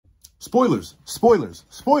Spoilers, spoilers,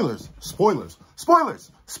 spoilers, spoilers,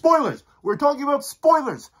 spoilers, spoilers. We're talking about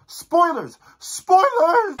spoilers, spoilers,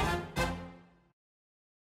 spoilers.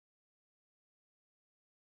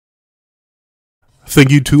 Thank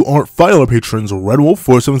you to our $5 patrons,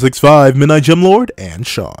 Redwolf4765, Midnight Gemlord, and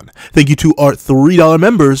Sean. Thank you to our $3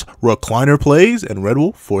 members, Recliner Plays and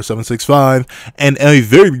Redwolf4765. And a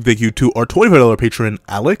very big thank you to our $25 patron,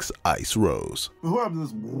 Alex Ice Rose. Before I have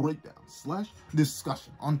this breakdown /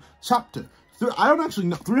 discussion on chapter, I don't actually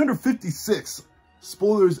know, 356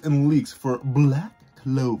 spoilers and leaks for Black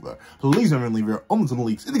Clover. Please remember to leave your own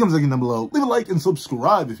leaks in the comment section down below. Leave a like and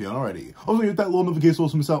subscribe if you haven't already. Also, hit that little notification so you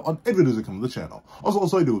don't miss out on any videos that come to the channel.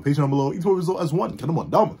 Also, I do a Patreon down below. Each result as one. Count them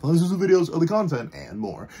one. Down with exclusive videos, early content, and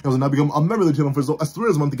more. You also now become a member of the channel for as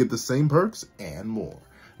 3 month to get the same perks and more.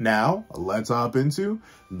 Now, let's hop into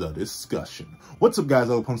the discussion. What's up, guys?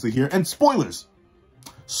 I'll Punsley here. And spoilers.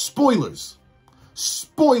 Spoilers.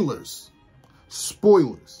 Spoilers.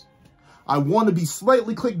 Spoilers. I want to be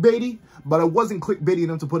slightly clickbaity, but I wasn't clickbaity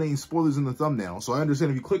enough to put any spoilers in the thumbnail. So I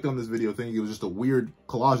understand if you clicked on this video thinking it was just a weird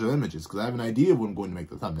collage of images, because I have an idea of what I'm going to make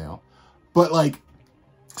the thumbnail. But, like,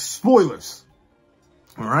 spoilers.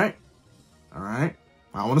 Alright? Alright?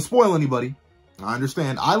 I don't want to spoil anybody. I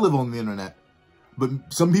understand. I live on the internet. But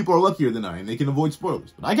some people are luckier than I, and they can avoid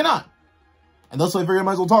spoilers. But I cannot. And thus I figured I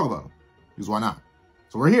might as well talk about them. Because why not?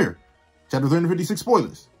 So we're here. Chapter 356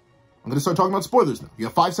 spoilers. I'm going to start talking about spoilers now. You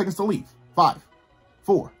have 5 seconds to leave. 5,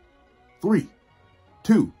 4, 3,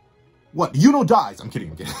 2, 1. Yuno dies. I'm kidding.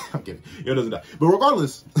 I'm kidding. Yuno doesn't die. But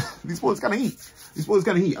regardless, these spoilers kind of heat.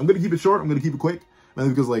 I'm going to keep it short. I'm going to keep it quick.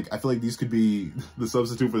 Mainly because, like, I feel like these could be the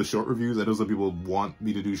substitute for the short reviews. I know some people want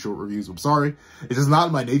me to do short reviews. I'm sorry. It's just not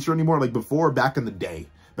in my nature anymore. Like, back in the day,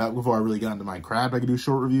 back before I really got into my craft, I could do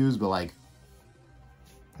short reviews. But, like,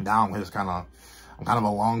 now I'm just kind of a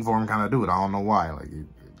long form kind of dude. I don't know why. Like,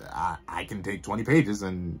 I can take 20 pages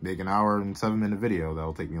and make an hour and 7-minute video.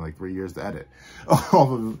 That'll take me like 3 years to edit off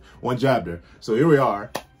of one chapter. So here we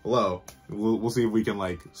are. Hello. We'll see if we can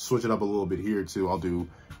like switch it up a little bit here too. I'll do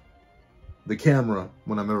the camera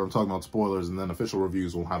whenever I'm talking about spoilers, and then official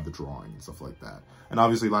reviews will have the drawing and stuff like that. And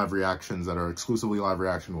obviously live reactions that are exclusively live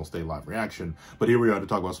reaction will stay live reaction. But here we are to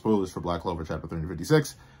talk about spoilers for Black Clover chapter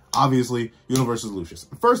 356. Obviously, Yuno versus Lucius.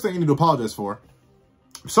 First thing I need to apologize for.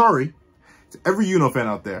 I'm sorry to every Yuno fan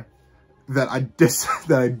out there that I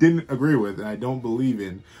didn't agree with and I don't believe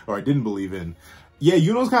in, or I didn't believe in. Yeah,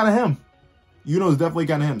 Yuno's kind of him. Yuno's definitely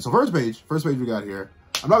kind of him. So first page we got here.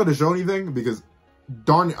 I'm not going to show anything because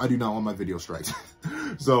darn it, I do not want my video strikes.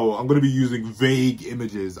 So I'm going to be using vague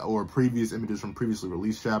images or previous images from previously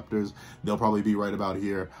released chapters. They'll probably be right about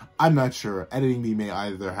here. I'm not sure. Editing me may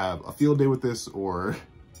either have a field day with this or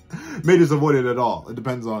may just avoid it at all. It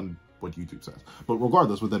depends on what YouTube says. But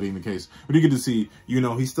regardless, with that being the case, we do get to see, you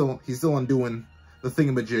know, he's still undoing the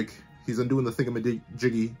thingamajig. He's undoing the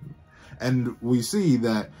thingamajiggy. And we see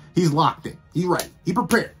that he's locked in. He's ready. He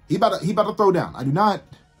prepared. He about to throw down. I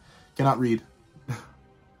cannot read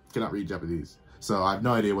Japanese. So I have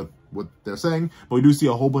no idea what they're saying. But we do see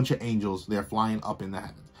a whole bunch of angels. They're flying up in the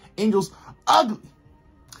heavens. Angels, ugly.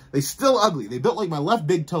 They still ugly. They built like my left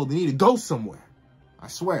big toe. They need to go somewhere. I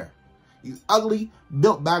swear. These ugly,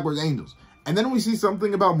 built backwards angels. And then we see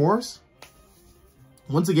something about Morris.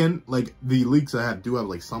 Once again, like, the leaks I had do have,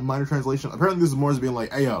 like, some minor translation. Apparently, this is Morris being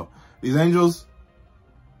like, hey, yo, these angels,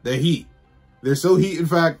 they're heat. They're so heat, in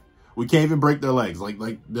fact, we can't even break their legs. Like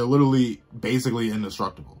they're literally, basically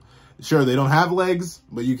indestructible. Sure, they don't have legs,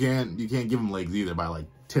 but you can't give them legs either by, like,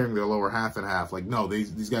 tearing their lower half in half. Like, no,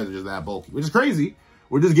 these guys are just that bulky. Which is crazy.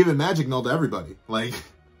 We're just giving magic null to everybody. Like,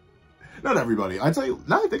 not everybody. I tell you,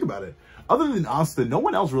 now I think about it. Other than Asta, no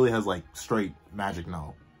one else really has, like, straight magic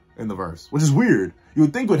null in the verse, which is weird. You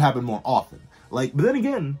would think would happen more often. Like, but then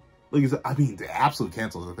again, like, I mean, the absolute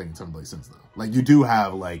cancels the thing in some sense, though. Like, you do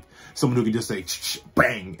have, like, someone who can just say,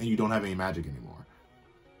 bang, and you don't have any magic anymore.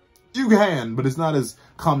 You can, but it's not as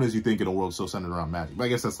common as you think in a world so centered around magic. But I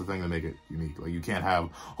guess that's the thing that make it unique. Like, you can't have a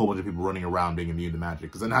whole bunch of people running around being immune to magic,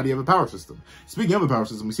 because then how do you have a power system? Speaking of a power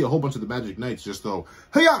system, we see a whole bunch of the magic knights just throw,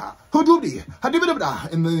 hey-ya, hoodooby,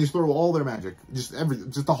 hadibidibida, and then they throw all their magic. Just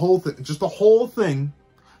the whole thing,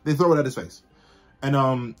 they throw it at his face.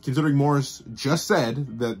 And considering Morris just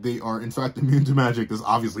said that they are in fact immune to magic, this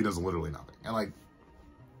obviously does literally nothing. And like,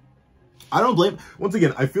 I don't blame, once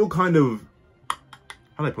again, I feel kind of,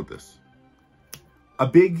 how do I put this? A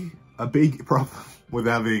big problem with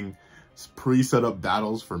having pre-set up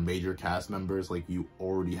battles for major cast members. Like, you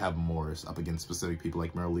already have Morris up against specific people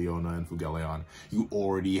like Merleona and Fugeleon. You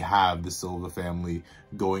already have the Silva family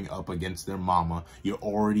going up against their mama. You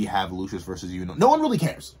already have Lucius versus Yuno. No one really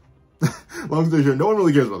cares. Long story short, no one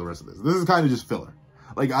really cares about the rest of this. This is kind of just filler.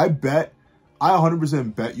 Like, I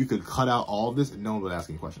 100% bet you could cut out all of this and no one would ask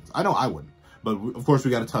any questions. I know I wouldn't. But of course,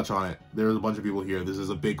 we got to touch on it. There's a bunch of people here. This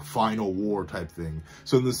is a big final war type thing.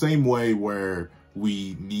 So in the same way where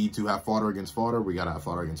we need to have fodder against fodder, we got to have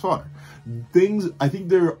fodder against fodder. I think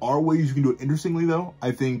there are ways you can do it interestingly, though.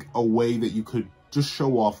 I think a way that you could just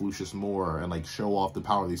show off Lucius more and like show off the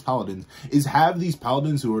power of these paladins is have these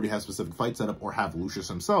paladins who already have specific fight setup, or have Lucius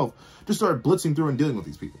himself just start blitzing through and dealing with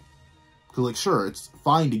these people. Because, like, sure, it's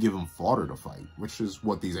fine to give them fodder to fight, which is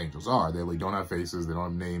what these angels are. They, like, don't have faces, they don't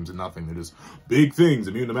have names and nothing. They're just big things,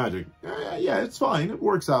 immune to magic. Yeah, it's fine. It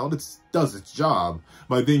works out. It does its job.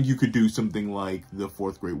 But I think you could do something like the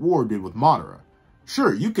Fourth Great War did with Madara.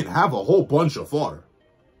 Sure, you can have a whole bunch of fodder,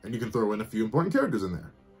 and you can throw in a few important characters in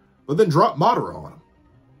there. But then drop Madara on them.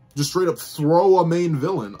 Just straight up throw a main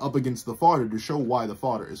villain up against the fodder to show why the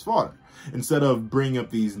fodder is fodder, instead of bringing up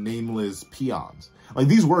these nameless peons. Like,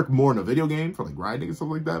 these work more in a video game for, like, grinding and stuff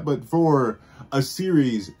like that. But for a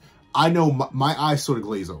series, I know my eyes sort of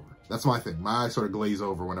glaze over. That's my thing. My eyes sort of glaze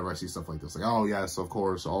over whenever I see stuff like this. Like, oh, yes, of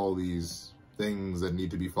course, all these things that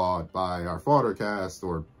need to be fought by our fodder cast,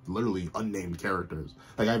 or literally unnamed characters.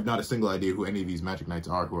 Like, I have not a single idea who any of these Magic Knights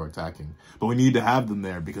are who are attacking. But we need to have them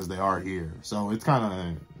there because they are here. So it's kind of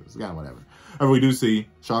whatever. However, we do see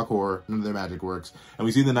shock horror, none of their magic works. And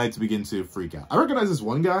we see the knights begin to freak out. I recognize this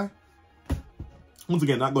one guy. Once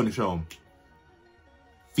again, not going to show him.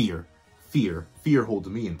 Fear. Fear holds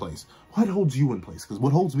me in place. What holds you in place? Because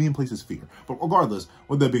what holds me in place is fear. But regardless,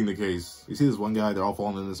 with that being the case, you see this one guy, they're all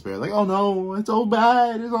falling in despair. Like, oh no, it's so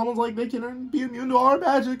bad. It's almost like they can be immune to our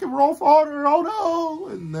magic and we're all fodder. Oh no.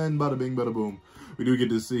 And then bada bing, bada boom. We do get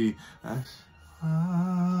to see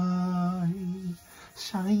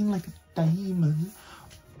shine like a diamond.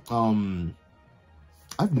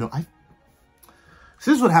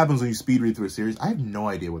 This is what happens when you speed read through a series. I have no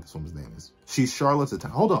idea what this woman's name is. She's Charlotte's attack.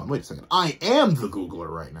 Hold on, wait a second. I am the Googler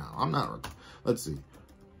right now. I'm not. Let's see.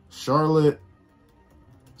 Charlotte.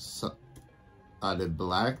 Did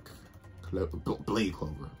Black Blade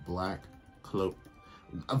Clover. Black Clover.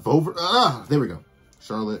 There we go.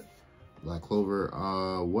 Charlotte. Black Clover.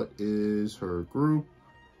 What is her group?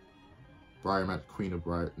 Briar Match, Queen of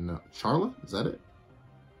Briar. No. Charlotte? Is that it?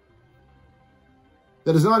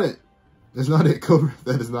 That is not it. That's not it, Clover.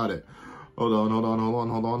 That is not it. Hold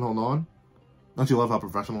on. Don't you love how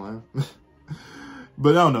professional I am?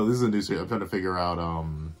 But I don't know. This is a new series. I'm trying to figure out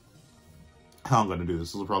how I'm going to do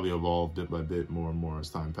this. This will probably evolve bit by bit more and more as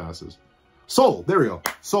time passes. Soul. There we go.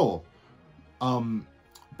 Soul.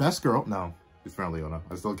 Best girl. No. It's from Leona.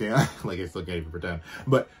 I still can't. I still can't even pretend.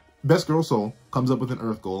 But best girl Soul comes up with an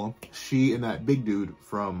Earth Golem. She and that big dude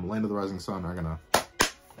from Land of the Rising Sun are going to...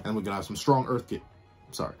 And we're going to have some strong Earth kit.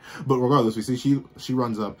 Sorry, but regardless, we see she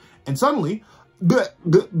runs up, and suddenly,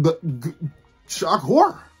 shock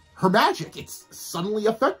horror. Her magic, it's suddenly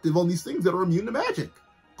effective on these things that are immune to magic.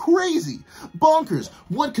 Crazy, bonkers.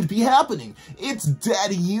 What could be happening? It's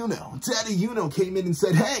Daddy Uno. Daddy Uno came in and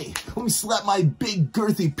said, "Hey, let me slap my big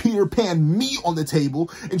girthy Peter Pan meat on the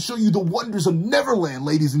table and show you the wonders of Neverland,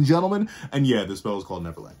 ladies and gentlemen." And yeah, this spell is called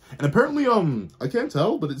Neverland. And apparently, I can't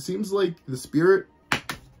tell, but it seems like the spirit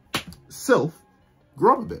Sylph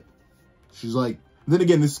grew up a bit. She's like, then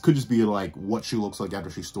again, this could just be like what she looks like after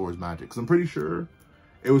she stores magic. Because I'm pretty sure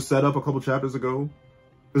it was set up a couple chapters ago.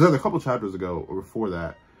 It was either a couple chapters ago or before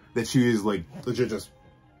that she is like legit just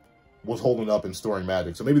was holding up and storing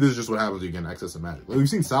magic. So maybe this is just what happens when you get access to magic. Like, we've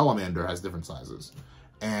seen Salamander has different sizes.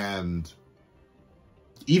 And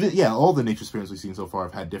even, yeah, all the nature spirits we've seen so far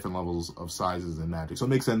have had different levels of sizes and magic. So it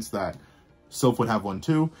makes sense that Sylph would have one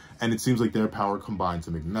too, and it seems like their power combined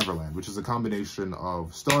to make Neverland, which is a combination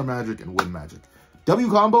of star magic and wind magic. W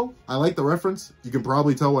combo, I like the reference. You can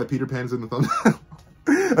probably tell why Peter Pan's in the thumbnail.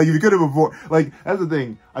 Like, if you could have avoided, like, that's the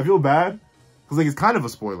thing. I feel bad, because, like, it's kind of a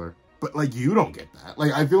spoiler, but, like, you don't get that.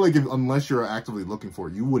 Like, I feel like unless you're actively looking for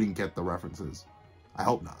it, you wouldn't get the references. I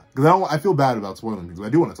hope not. Because I feel bad about spoiling things, but I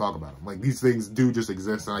do want to talk about them. Like, these things do just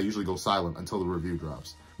exist, and I usually go silent until the review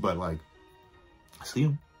drops. But, like, I see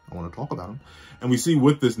them. I want to talk about them. And we see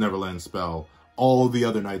with this Neverland spell, all the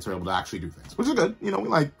other knights are able to actually do things, which is good. You know, we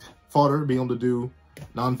like fodder, being able to do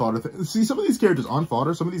non-fodder things. See, some of these characters on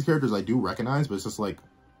fodder, some of these characters I do recognize, but it's just like,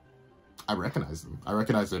 I recognize them. I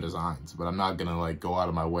recognize their designs, but I'm not going to, like, go out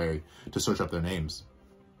of my way to search up their names.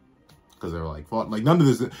 Because they're like, like, none of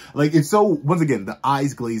this, like, it's so, once again, the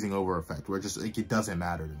eyes glazing over effect, where it just, like, it doesn't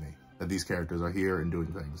matter to me that these characters are here and doing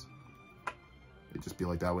things. It'd just be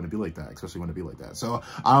like that when it be like that, especially when it be like that. So,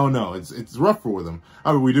 I don't know. It's rough for them.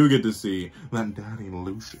 However, we do get to see that Daddy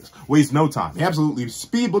Lucius wastes no time. He absolutely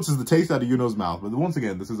speed blitzes the taste out of Yuno's mouth. But once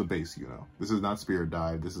again, this is a base Yuno. This is not Spirit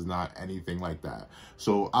Dive. This is not anything like that.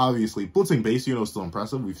 So, obviously, blitzing base Yuno is still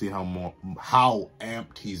impressive. We see how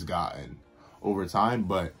amped he's gotten over time.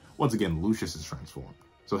 But, once again, Lucius is transformed.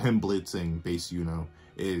 So, him blitzing base Yuno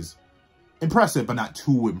is impressive, but not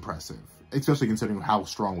too impressive. Especially considering how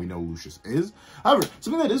strong we know Lucius is. However,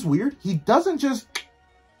 something that is weird, he doesn't just...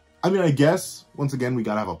 I mean, I guess, once again, we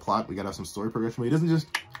gotta have a plot. We gotta have some story progression. But he doesn't just...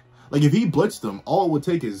 Like, if he blitzed him, all it would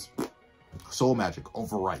take is soul magic,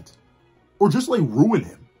 overwrite. Or just, like, ruin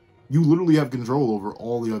him. You literally have control over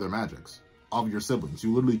all the other magics of your siblings.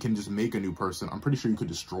 You literally can just make a new person. I'm pretty sure you could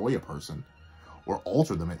destroy a person. Or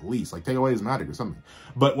alter them, at least. Like, take away his magic or something.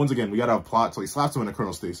 But, once again, we gotta have a plot. So he slaps him in a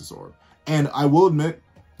chronostasis orb. And I will admit...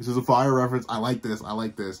 This is a fire reference. I like this. I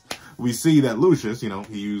like this. We see that Lucius, you know,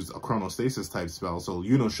 he used a chronostasis type spell. So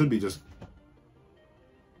Yuno should be just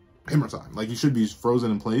hammer time. Like, he should be frozen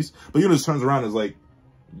in place. But Yuno just turns around and is like,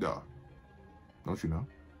 duh. Don't you know?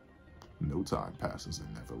 No time passes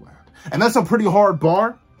in Neverland. And that's a pretty hard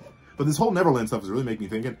bar. But this whole Neverland stuff is really making me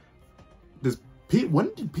thinking,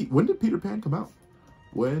 when did Peter Pan come out?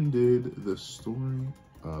 When did the story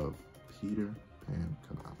of Peter Pan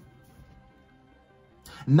come out?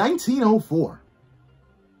 1904.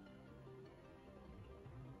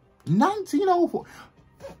 1904.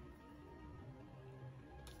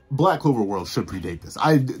 Black Clover World should predate this.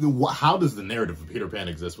 How does the narrative of Peter Pan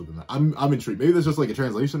exist within that? I'm intrigued. Maybe that's just like a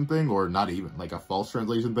translation thing, or not even like a false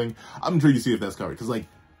translation thing. I'm intrigued to see if that's covered, because like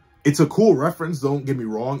it's a cool reference. Don't get me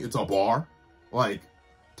wrong. It's a bar. Like,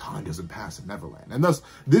 time doesn't pass in Neverland, and thus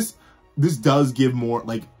this does give more,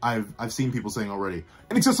 like, I've seen people saying already,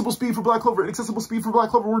 inaccessible speed for Black Clover, inaccessible speed for Black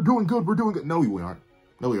Clover, we're doing good, we're doing good. No, we aren't.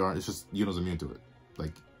 No, we aren't. It's just, Yuno's immune to it.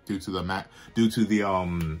 Like, due to the,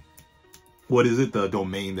 what is it? The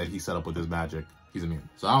domain that he set up with his magic. He's immune.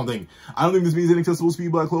 So I don't think this means inaccessible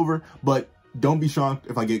speed Black Clover, but don't be shocked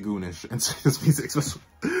if I get goonish and say this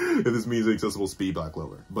means inaccessible speed Black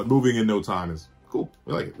Clover. But moving in no time is cool.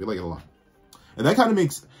 We like it. We like it a lot. And that kind of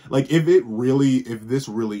makes, like, if this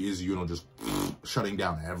really is Yuno just shutting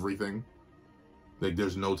down everything, like,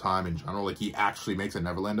 there's no time in general, like, he actually makes a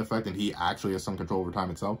Neverland effect, and he actually has some control over time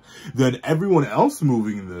itself, then everyone else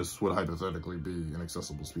moving in this would hypothetically be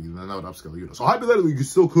inaccessible speed, and then that would upscale Yuno. So hypothetically, you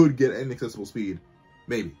still could get inaccessible speed.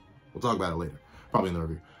 Maybe. We'll talk about it later. Probably in the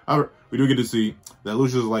review. However, we do get to see that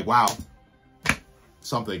Lucius is like, wow,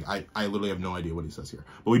 something. I literally have no idea what he says here.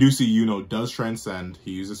 But we do see Yuno does transcend.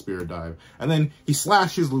 He uses Spirit Dive. And then he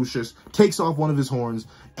slashes Lucius, takes off one of his horns,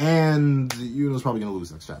 and Yuno's probably going to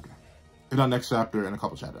lose next chapter. If not next chapter, in a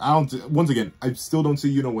couple chapters. Once again, I still don't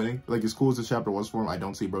see Yuno winning. Like, as cool as this chapter was for him, I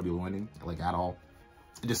don't see Brody winning, like, at all.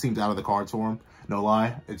 It just seems out of the cards for him. No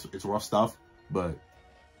lie. It's rough stuff, but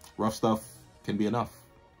rough stuff can be enough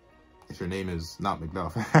if your name is not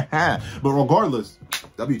McDuff. But regardless,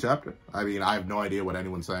 W chapter. I mean, I have no idea what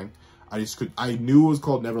anyone's saying. I knew it was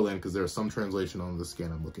called Neverland because there's some translation on the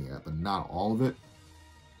scan I'm looking at, but not all of it.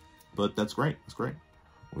 But that's great. That's great.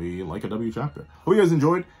 We like a W chapter. Hope you guys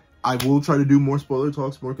enjoyed. I will try to do more spoiler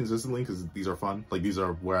talks more consistently because these are fun. Like, these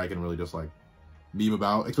are where I can really just, like, meme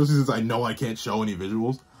about. Especially since I know I can't show any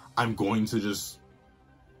visuals. I'm going to just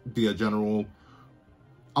be a general...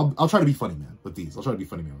 I'll try to be funny, man, with these. I'll try to be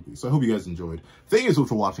funny, man, with these. So I hope you guys enjoyed. Thank you so much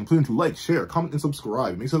for watching. Please to like, share, comment, and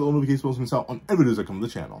subscribe. Make sure the notification bells miss out on every videos that come to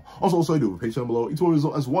the channel. Also I do have a Patreon below. Each one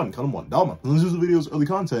result as one, count them $1. Listen to the videos, early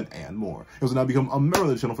content, and more. You also now become a member of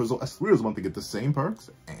the channel for as little as $3 a month to get the same perks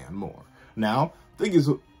and more. Now, thank you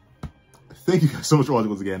guys so much for watching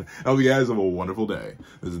once again. I hope you guys have a wonderful day.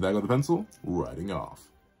 This is Back with the Pencil, writing off.